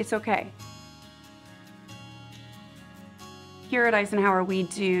it's okay. Here at Eisenhower, we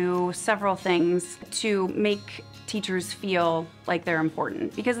do several things to make teachers feel like they're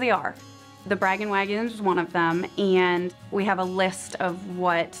important, because they are. The Brag and Wagon is one of them, and we have a list of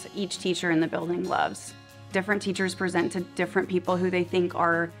what each teacher in the building loves. Different teachers present to different people who they think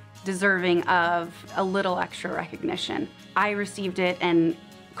are deserving of a little extra recognition. I received it and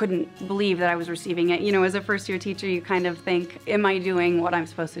couldn't believe that I was receiving it. You know, as a first-year teacher, you kind of think, am I doing what I'm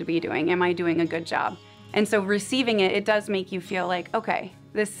supposed to be doing? Am I doing a good job? And so receiving it, it does make you feel like, okay,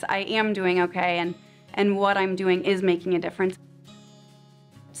 I am doing okay, and what I'm doing is making a difference.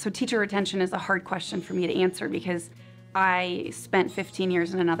 So teacher retention is a hard question for me to answer because I spent 15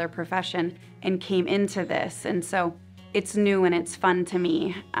 years in another profession and came into this, and so it's new and it's fun to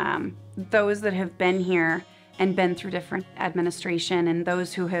me. Those that have been here and been through different administration and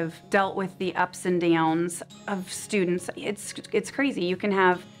those who have dealt with the ups and downs of students, it's crazy. You can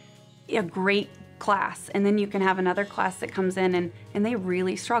have a great class and then you can have another class that comes in and they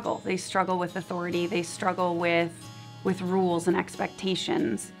really struggle. They struggle with authority, they struggle with rules and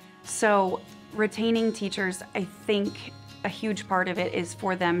expectations. So retaining teachers, I think a huge part of it is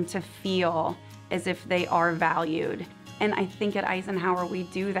for them to feel as if they are valued. And I think at Eisenhower we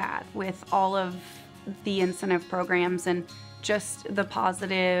do that with all of the incentive programs and just the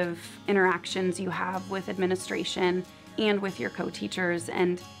positive interactions you have with administration and with your co-teachers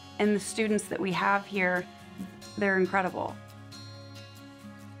and the students that we have here. They're incredible.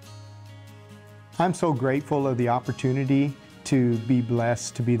 I'm so grateful of the opportunity to be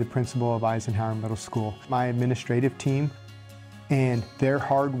blessed to be the principal of Eisenhower Middle School. My administrative team and their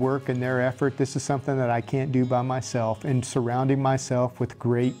hard work and their effort, this is something that I can't do by myself, and surrounding myself with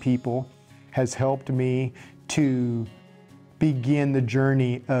great people has helped me to begin the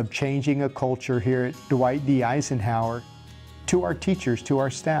journey of changing a culture here at Dwight D. Eisenhower. To our teachers, to our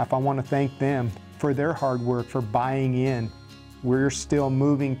staff, I want to thank them for their hard work, for buying in. We're still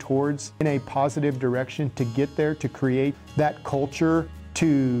moving towards in a positive direction to get there, to create that culture,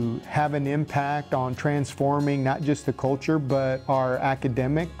 to have an impact on transforming not just the culture, but our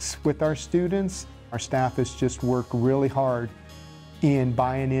academics with our students. Our staff has just worked really hard in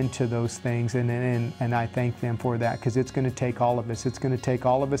buying into those things, and I thank them for that, because it's going to take all of us. It's going to take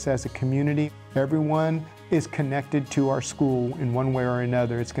all of us as a community. Everyone is connected to our school in one way or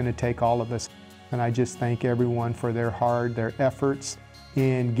another. It's going to take all of us. And I just thank everyone for their efforts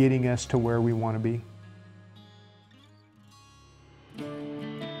in getting us to where we want to be.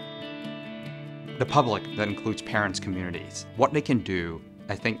 The public, that includes parents, communities, what they can do,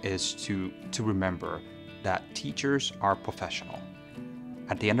 I think, is to remember that teachers are professional.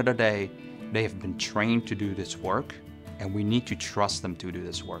 At the end of the day, they have been trained to do this work, and we need to trust them to do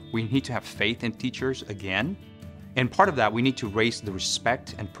this work. We need to have faith in teachers again. And part of that, we need to raise the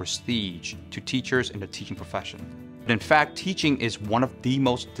respect and prestige to teachers in the teaching profession. In fact, teaching is one of the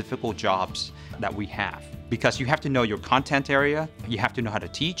most difficult jobs that we have, because you have to know your content area, you have to know how to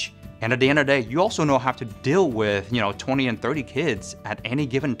teach, and at the end of the day, you also know how to deal with, 20 and 30 kids at any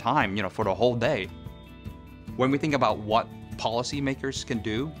given time, for the whole day. When we think about what policymakers can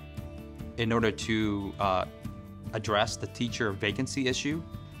do in order to address the teacher vacancy issue,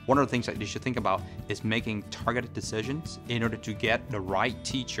 one of the things that you should think about is making targeted decisions in order to get the right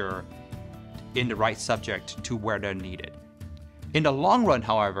teacher in the right subject to where they're needed. In the long run,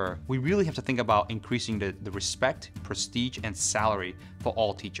 however, we really have to think about increasing the respect, prestige, and salary for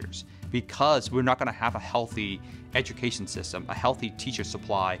all teachers, because we're not going to have a healthy education system, a healthy teacher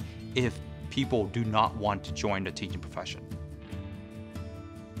supply, if people do not want to join the teaching profession.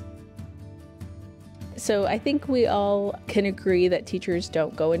 So I think we all can agree that teachers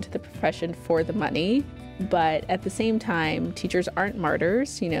don't go into the profession for the money, but at the same time, teachers aren't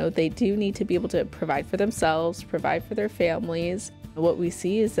martyrs. They do need to be able to provide for themselves, provide for their families. What we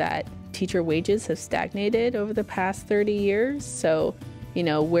see is that teacher wages have stagnated over the past 30 years. So,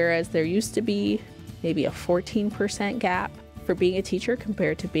 whereas there used to be maybe a 14% gap for being a teacher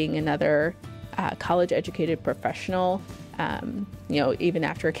compared to being another college-educated professional, even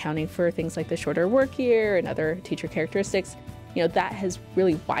after accounting for things like the shorter work year and other teacher characteristics, that has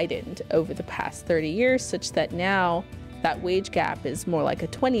really widened over the past 30 years, such that now that wage gap is more like a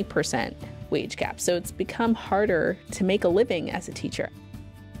 20% wage gap. So it's become harder to make a living as a teacher.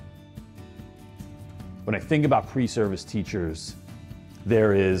 When I think about pre-service teachers,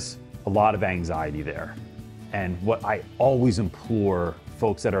 there is a lot of anxiety there. And what I always implore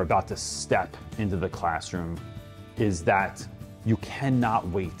folks that are about to step into the classroom is that you cannot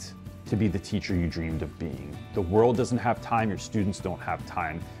wait to be the teacher you dreamed of being. The world doesn't have time, your students don't have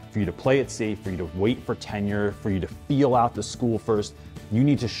time for you to play it safe, for you to wait for tenure, for you to feel out the school first. You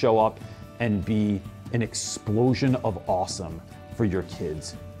need to show up and be an explosion of awesome for your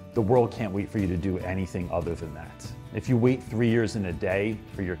kids. The world can't wait for you to do anything other than that. If you wait 3 years and a day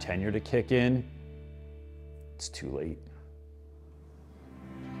for your tenure to kick in, it's too late.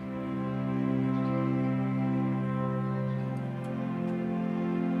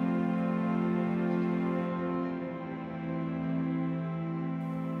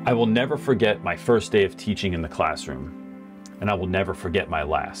 I will never forget my first day of teaching in the classroom, and I will never forget my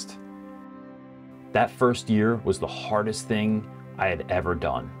last. That first year was the hardest thing I had ever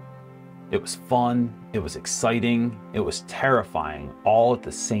done. It was fun, it was exciting, it was terrifying, all at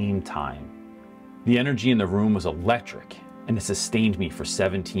the same time. The energy in the room was electric, and it sustained me for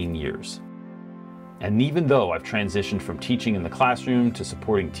 17 years. And even though I've transitioned from teaching in the classroom to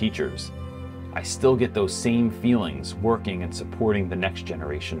supporting teachers, I still get those same feelings working and supporting the next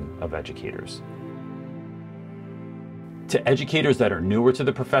generation of educators. To educators that are newer to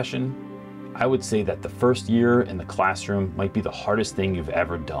the profession, I would say that the first year in the classroom might be the hardest thing you've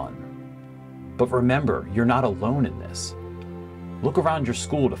ever done. But remember, you're not alone in this. Look around your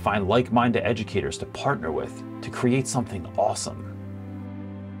school to find like-minded educators to partner with to create something awesome.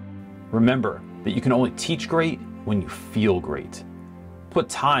 Remember that you can only teach great when you feel great. Put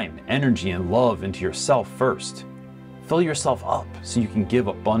time, energy, and love into yourself first. Fill yourself up so you can give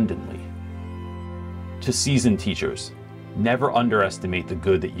abundantly. To seasoned teachers, never underestimate the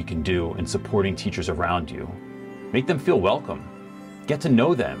good that you can do in supporting teachers around you. Make them feel welcome. Get to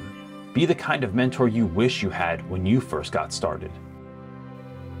know them. Be the kind of mentor you wish you had when you first got started.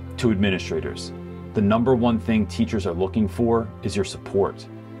 To administrators, the #1 thing teachers are looking for is your support.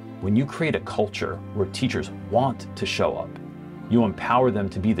 When you create a culture where teachers want to show up, you empower them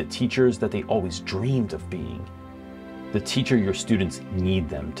to be the teachers that they always dreamed of being, the teacher your students need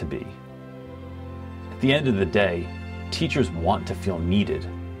them to be. At the end of the day, teachers want to feel needed,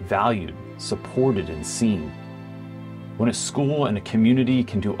 valued, supported, and seen. When a school and a community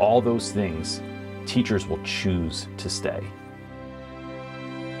can do all those things, teachers will choose to stay.